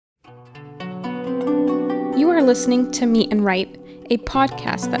are listening to Meet and Write, a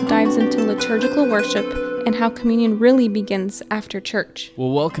podcast that dives into liturgical worship and how communion really begins after church. Well,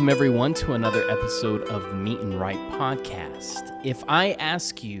 welcome everyone to another episode of the Meet and Write podcast. If I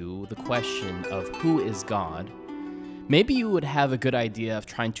ask you the question of who is God, maybe you would have a good idea of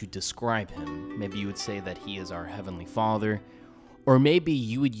trying to describe him. Maybe you would say that he is our Heavenly Father, or maybe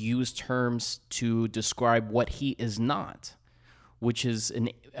you would use terms to describe what he is not, which is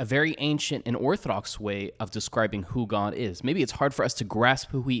a very ancient and orthodox way of describing who God is. Maybe it's hard for us to grasp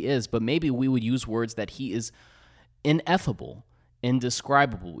who he is, but maybe we would use words that he is ineffable,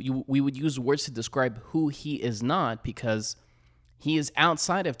 indescribable. We would use words to describe who he is not because he is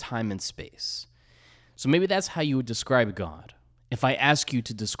outside of time and space. So maybe that's how you would describe God. If I ask you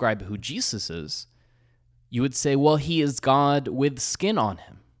to describe who Jesus is, you would say, well, he is God with skin on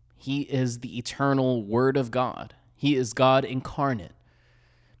him. He is the eternal Word of God. He is God incarnate.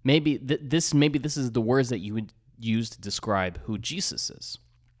 Maybe this is the words that you would use to describe who Jesus is.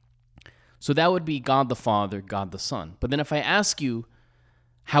 So that would be God the Father, God the Son. But then if I ask you,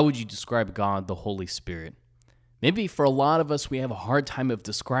 how would you describe God the Holy Spirit? Maybe for a lot of us, we have a hard time of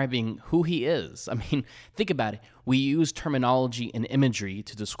describing who he is. I mean, think about it. We use terminology and imagery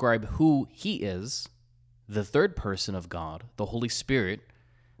to describe who he is, the third person of God, the Holy Spirit,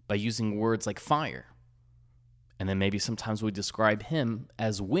 by using words like fire. And then maybe sometimes we describe him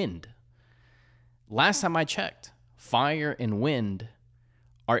as wind. Last time I checked, fire and wind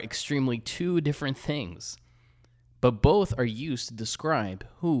are extremely two different things, but both are used to describe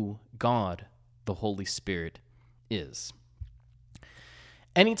who God, the Holy Spirit, is.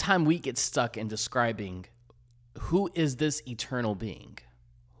 Anytime we get stuck in describing who is this eternal being,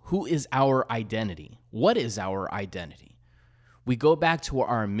 who is our identity, what is our identity, we go back to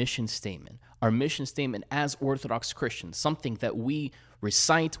our mission statement. Our mission statement as Orthodox Christians, something that we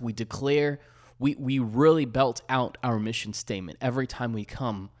recite, we declare, we really belt out our mission statement every time we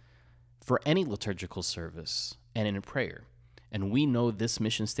come for any liturgical service and in a prayer. And we know this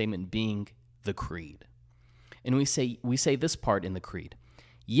mission statement being the creed. And we say this part in the creed.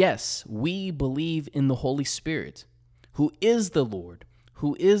 Yes, we believe in the Holy Spirit, who is the Lord,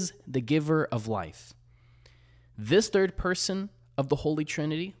 who is the giver of life. This third person of the Holy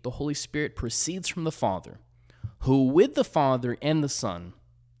Trinity, the Holy Spirit, proceeds from the Father, who with the Father and the Son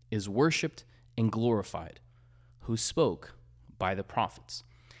is worshipped and glorified, who spoke by the prophets.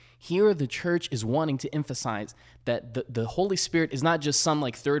 Here the church is wanting to emphasize that the Holy Spirit is not just some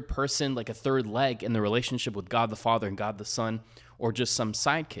like third person, like a third leg in the relationship with God the Father and God the Son, or just some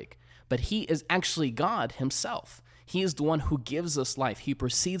sidekick, but he is actually God himself. He is the one who gives us life. He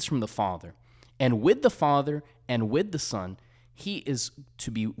proceeds from the Father, and with the Father and with the Son, he is to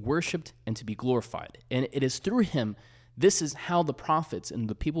be worshipped and to be glorified. And it is through him, this is how the prophets and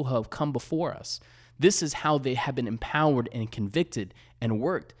the people who have come before us, this is how they have been empowered and convicted and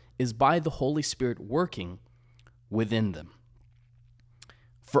worked, is by the Holy Spirit working within them.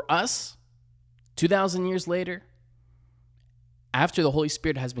 For us, 2,000 years later, after the Holy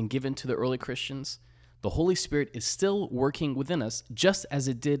Spirit has been given to the early Christians, the Holy Spirit is still working within us just as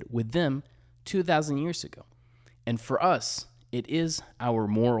it did with them 2,000 years ago. And for us, it is our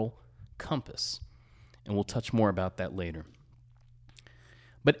moral compass, and we'll touch more about that later.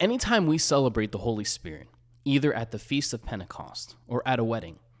 But anytime we celebrate the Holy Spirit, either at the Feast of Pentecost or at a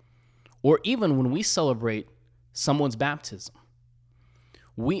wedding, or even when we celebrate someone's baptism,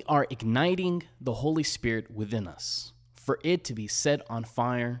 we are igniting the Holy Spirit within us for it to be set on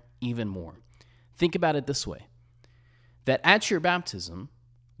fire even more. Think about it this way, that at your baptism,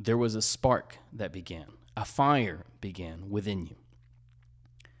 there was a spark that began. A fire began within you.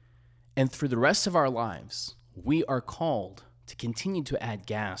 And through the rest of our lives, we are called to continue to add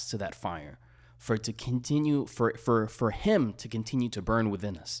gas to that fire, for him to continue to burn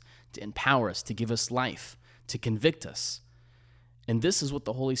within us, to empower us, to give us life, to convict us. And this is what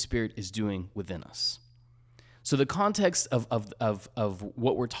the Holy Spirit is doing within us. So the context of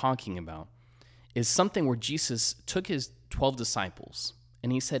what we're talking about is something where Jesus took his 12 disciples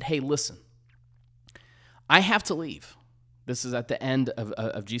and he said, hey, listen, I have to leave. This is at the end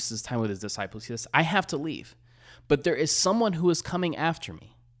of Jesus' time with his disciples. He says, I have to leave, but there is someone who is coming after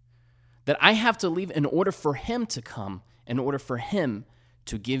me that I have to leave in order for him to come, in order for him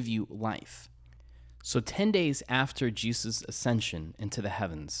to give you life. So 10 days after Jesus' ascension into the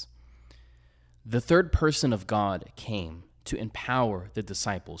heavens, the third person of God came to empower the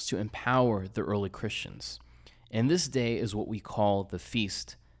disciples, to empower the early Christians. And this day is what we call the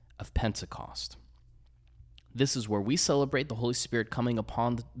Feast of Pentecost. This is where we celebrate the Holy Spirit coming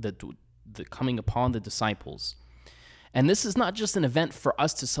upon the disciples. And this is not just an event for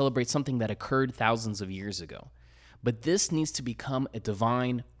us to celebrate something that occurred thousands of years ago, but this needs to become a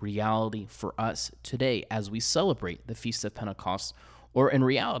divine reality for us today as we celebrate the Feast of Pentecost, or in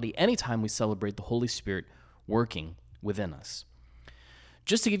reality, anytime we celebrate the Holy Spirit working within us.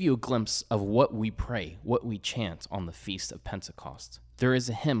 Just to give you a glimpse of what we pray, what we chant on the Feast of Pentecost, there is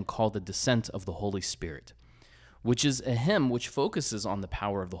a hymn called the Descent of the Holy Spirit, which is a hymn which focuses on the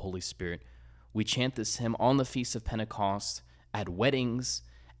power of the Holy Spirit. We chant this hymn on the Feast of Pentecost, at weddings,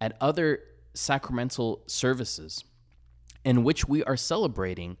 at other sacramental services, in which we are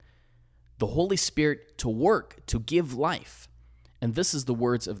celebrating the Holy Spirit to work, to give life. And this is the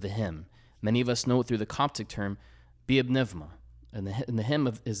words of the hymn. Many of us know it through the Coptic term, Biabnevma. And the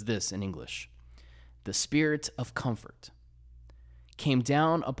hymn is this in English: "The Spirit of comfort came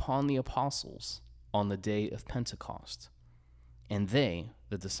down upon the apostles on the day of Pentecost, and they,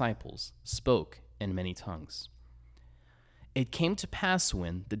 the disciples, spoke in many tongues. It came to pass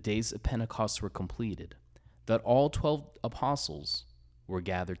when the days of Pentecost were completed, that all 12 apostles were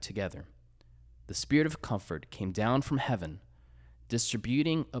gathered together. The Spirit of comfort came down from heaven,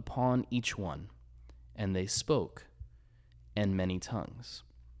 distributing upon each one, and they spoke in many tongues."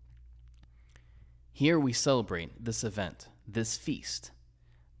 Here we celebrate this event, this feast.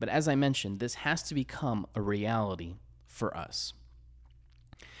 But as I mentioned, this has to become a reality for us.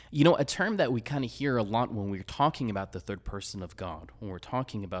 You know, a term that we kind of hear a lot when we're talking about the third person of God, when we're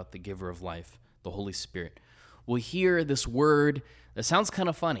talking about the giver of life, the Holy Spirit, we'll hear this word that sounds kind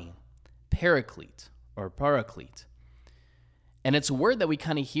of funny, paraclete or paraclete. And it's a word that we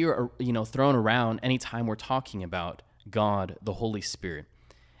kind of hear, thrown around anytime we're talking about God, the Holy Spirit.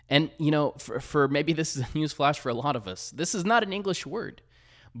 And, for maybe this is a news flash for a lot of us, this is not an English word,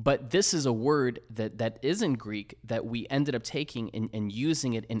 but this is a word that is in Greek that we ended up taking and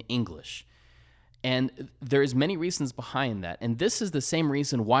using it in English. And there's many reasons behind that. And this is the same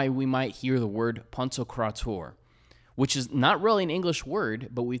reason why we might hear the word Pantocrator, which is not really an English word,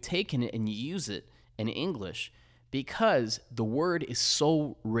 but we've taken it and use it in English because the word is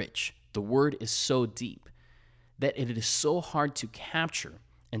so rich, the word is so deep, that it is so hard to capture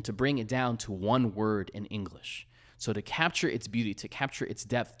and to bring it down to one word in English. So to capture its beauty, to capture its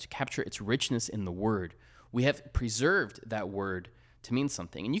depth, to capture its richness in the word, we have preserved that word to mean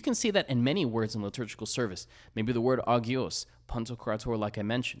something. And you can see that in many words in liturgical service. Maybe the word agios, Pantocrator, like I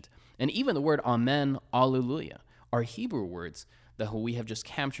mentioned. And even the word amen, alleluia, are Hebrew words that we have just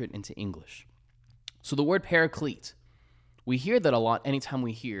captured into English. So the word paraclete, we hear that a lot anytime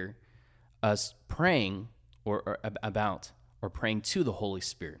we hear us praying or praying to the Holy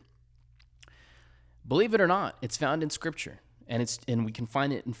Spirit. Believe it or not, it's found in Scripture, and we can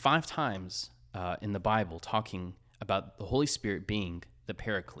find it in 5 times in the Bible talking about the Holy Spirit being the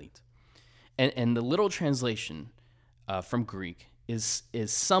Paraclete. And the literal translation from Greek is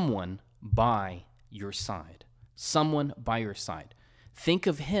someone by your side. Someone by your side. Think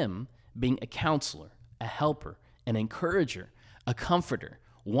of him being a counselor, a helper, an encourager, a comforter,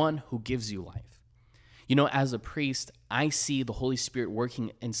 one who gives you life. As a priest, I see the Holy Spirit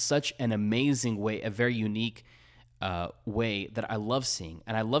working in such an amazing way, a very unique way that I love seeing.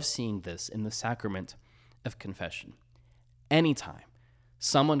 And I love seeing this in the sacrament of confession. Anytime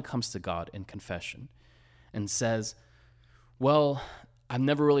someone comes to God in confession and says, well, I've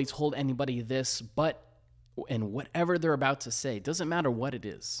never really told anybody this, and whatever they're about to say, doesn't matter what it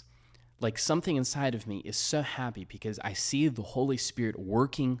is. Like something inside of me is so happy because I see the Holy Spirit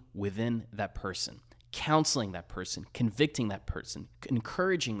working within that person, counseling that person, convicting that person,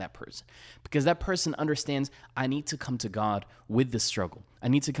 encouraging that person, because that person understands I need to come to God with this struggle. I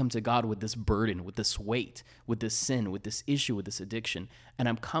need to come to God with this burden, with this weight, with this sin, with this issue, with this addiction, and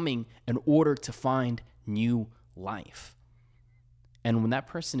I'm coming in order to find new life. And when that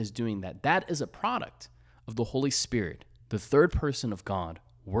person is doing that, that is a product of the Holy Spirit, the third person of God,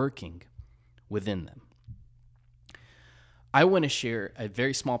 working within them. I want to share a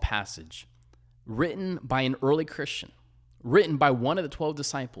very small passage written by an early Christian, written by one of the 12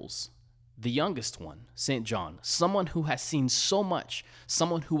 disciples, the youngest one, St. John, someone who has seen so much,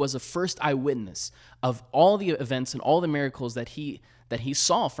 someone who was a first eyewitness of all the events and all the miracles that he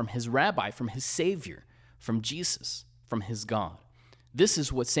saw from his rabbi, from his Savior, from Jesus, from his God. This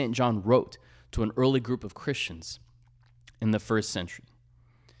is what St. John wrote to an early group of Christians in the first century.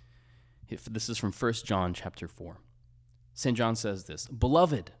 This is from 1 John chapter 4. St. John says this,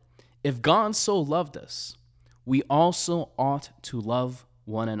 "Beloved, if God so loved us, we also ought to love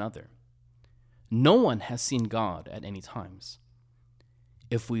one another. No one has seen God at any times.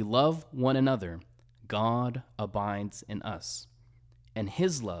 If we love one another, God abides in us, and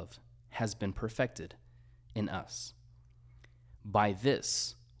his love has been perfected in us." By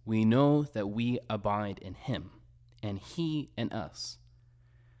this we know that we abide in him, and he in us,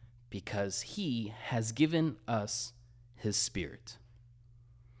 because he has given us his Spirit.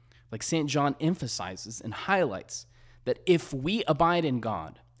 Like St. John emphasizes and highlights that if we abide in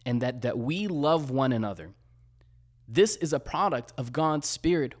God and that we love one another, this is a product of God's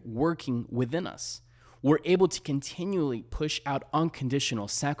Spirit working within us. We're able to continually push out unconditional,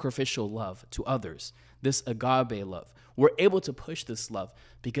 sacrificial love to others, this agape love. We're able to push this love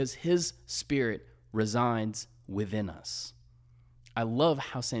because his Spirit resides within us. I love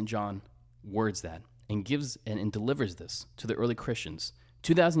how St. John words that and gives and delivers this to the early Christians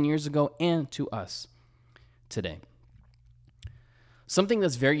 2,000 years ago and to us today. Something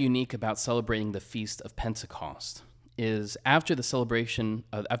that's very unique about celebrating the Feast of Pentecost is after the celebration,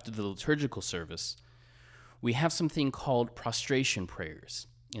 after the liturgical service, we have something called prostration prayers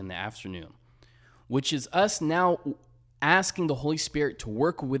in the afternoon, which is us now asking the Holy Spirit to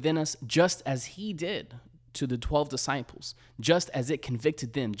work within us just as he did to the 12 disciples, just as it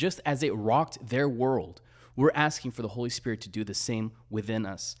convicted them, just as it rocked their world. We're asking for the Holy Spirit to do the same within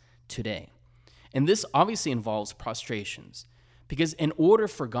us today. And this obviously involves prostrations, because in order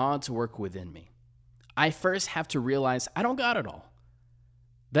for God to work within me, I first have to realize I don't got it all,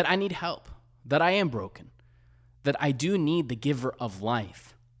 that I need help, that I am broken, that I do need the giver of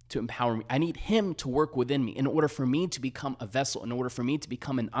life to empower me. I need him to work within me in order for me to become a vessel, in order for me to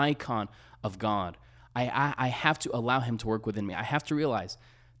become an icon of God. I have to allow him to work within me. I have to realize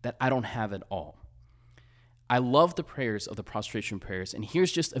that I don't have it all. I love the prayers of the prostration prayers, and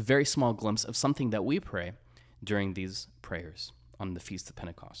here's just a very small glimpse of something that we pray during these prayers on the Feast of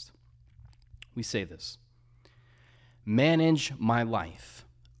Pentecost. We say this: "Manage my life,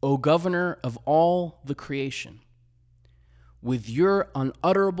 O governor of all the creation, with your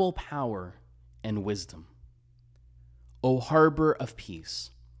unutterable power and wisdom. O harbor of peace,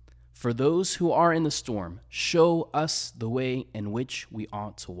 for those who are in the storm, show us the way in which we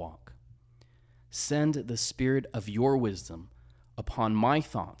ought to walk. Send the spirit of your wisdom upon my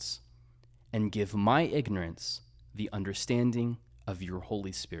thoughts, and give my ignorance the understanding of your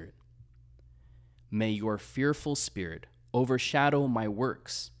Holy Spirit. May your fearful spirit overshadow my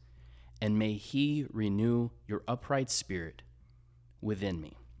works, and may he renew your upright spirit within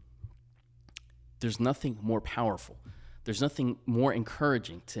me." There's nothing more powerful. There's nothing more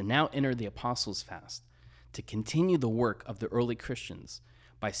encouraging to now enter the Apostles' Fast, to continue the work of the early Christians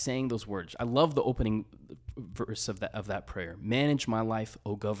by saying those words. I love the opening verse of that prayer. "Manage my life,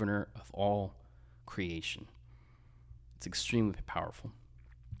 O governor of all creation." It's extremely powerful.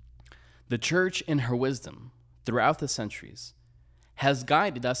 The church, in her wisdom, throughout the centuries, has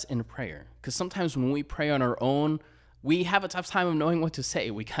guided us in prayer. Because sometimes when we pray on our own, we have a tough time of knowing what to say.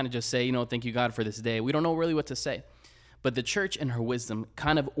 We kind of just say, thank you, God, for this day. We don't know really what to say. But the church, in her wisdom,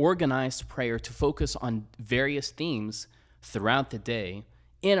 kind of organized prayer to focus on various themes throughout the day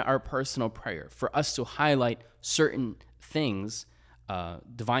in our personal prayer, for us to highlight certain things,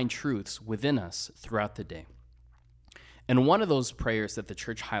 divine truths within us throughout the day. And one of those prayers that the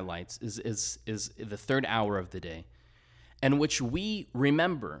church highlights is the third hour of the day, in which we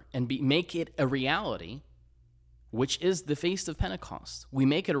remember and make it a reality, which is the Feast of Pentecost. We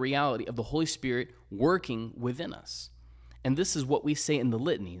make it a reality of the Holy Spirit working within us. And this is what we say in the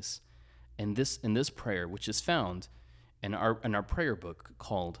litanies, in this prayer, which is found in our prayer book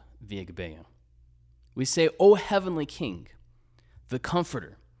called the Agpeia. We say, "O heavenly King, the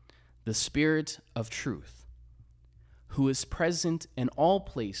Comforter, the Spirit of truth, who is present in all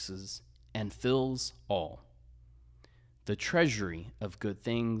places and fills all, the treasury of good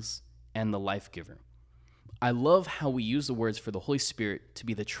things and the life giver." I love how we use the words for the Holy Spirit to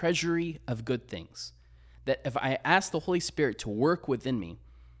be the treasury of good things. That if I ask the Holy Spirit to work within me,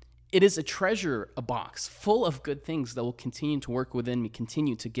 it is a box full of good things that will continue to work within me,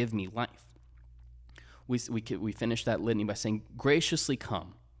 continue to give me life. We finish that litany by saying, "Graciously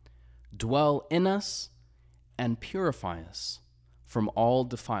come, dwell in us, and purify us from all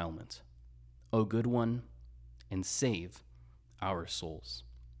defilement, O good one, and save our souls."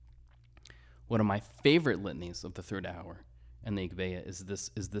 One of my favorite litanies of the third hour and the Agpeia is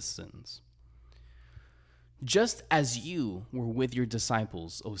this sentence: "Just as you were with your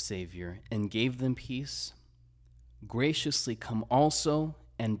disciples, O Savior, and gave them peace, graciously come also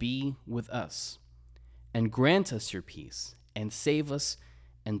and be with us, and grant us your peace, and save us,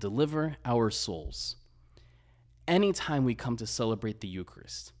 and deliver our souls." Anytime we come to celebrate the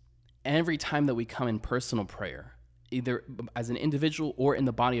Eucharist, every time that we come in personal prayer, either as an individual or in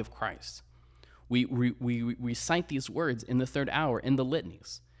the body of Christ, we recite these words in the third hour in the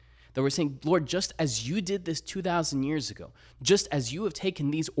litanies, That we're saying, Lord, just as you did this 2,000 years ago, just as you have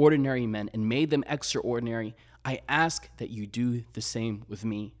taken these ordinary men and made them extraordinary, I ask that you do the same with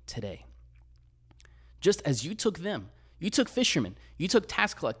me today. Just as you took them, you took fishermen, you took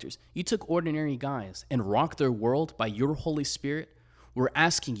tax collectors, you took ordinary guys and rocked their world by your Holy Spirit, we're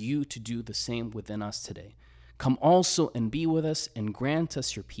asking you to do the same within us today. Come also and be with us and grant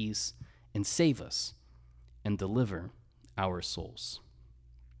us your peace and save us and deliver our souls.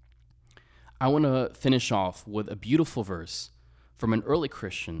 I want to finish off with a beautiful verse from an early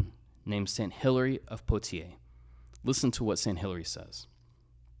Christian named St. Hilary of Poitiers. Listen to what St. Hilary says.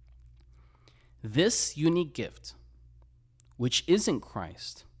 This unique gift, which is in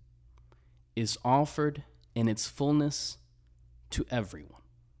Christ, is offered in its fullness to everyone.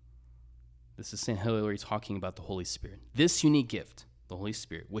 This is St. Hilary talking about the Holy Spirit. This unique gift, the Holy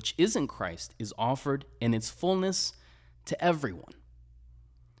Spirit, which is in Christ, is offered in its fullness to everyone.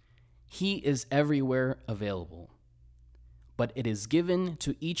 He is everywhere available, but it is given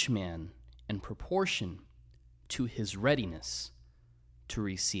to each man in proportion to his readiness to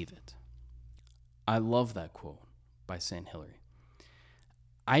receive it. I love that quote by St. Hilary.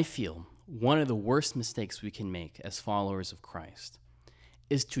 I feel one of the worst mistakes we can make as followers of Christ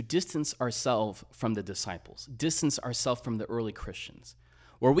is to distance ourselves from the disciples, distance ourselves from the early Christians,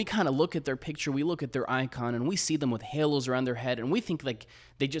 where we kind of look at their picture, we look at their icon, and we see them with halos around their head, and we think like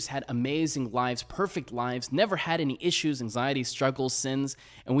they just had amazing lives, perfect lives, never had any issues, anxieties, struggles, sins,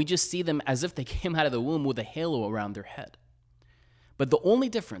 and we just see them as if they came out of the womb with a halo around their head. But the only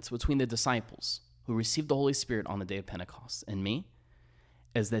difference between the disciples who received the Holy Spirit on the day of Pentecost and me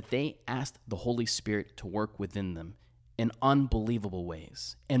is that they asked the Holy Spirit to work within them in unbelievable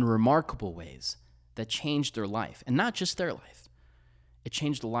ways, in remarkable ways that changed their life, and not just their life. It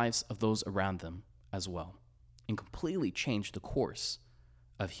changed the lives of those around them as well, and completely changed the course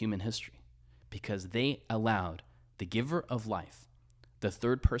of human history because they allowed the giver of life, the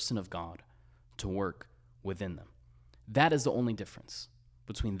third person of God, to work within them. That is the only difference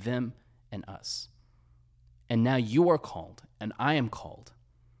between them and us. And now you are called, and I am called,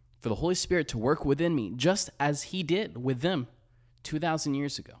 for the Holy Spirit to work within me just as he did with them 2,000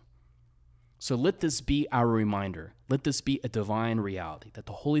 years ago. So let this be our reminder. Let this be a divine reality that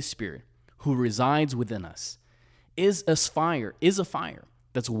the Holy Spirit who resides within us is a fire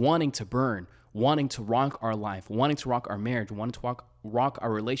that's wanting to burn, wanting to rock our life, wanting to rock our marriage, wanting to rock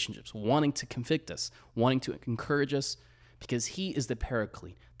our relationships, wanting to convict us, wanting to encourage us, because he is the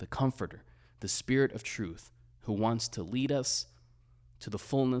Paraclete, the Comforter, the Spirit of truth, who wants to lead us to the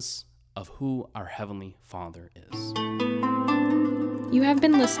fullness of who our Heavenly Father is. You have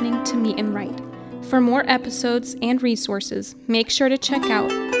been listening to Meet and Write. For more episodes and resources, make sure to check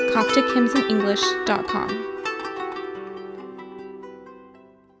out CopticHymnsInEnglish.com.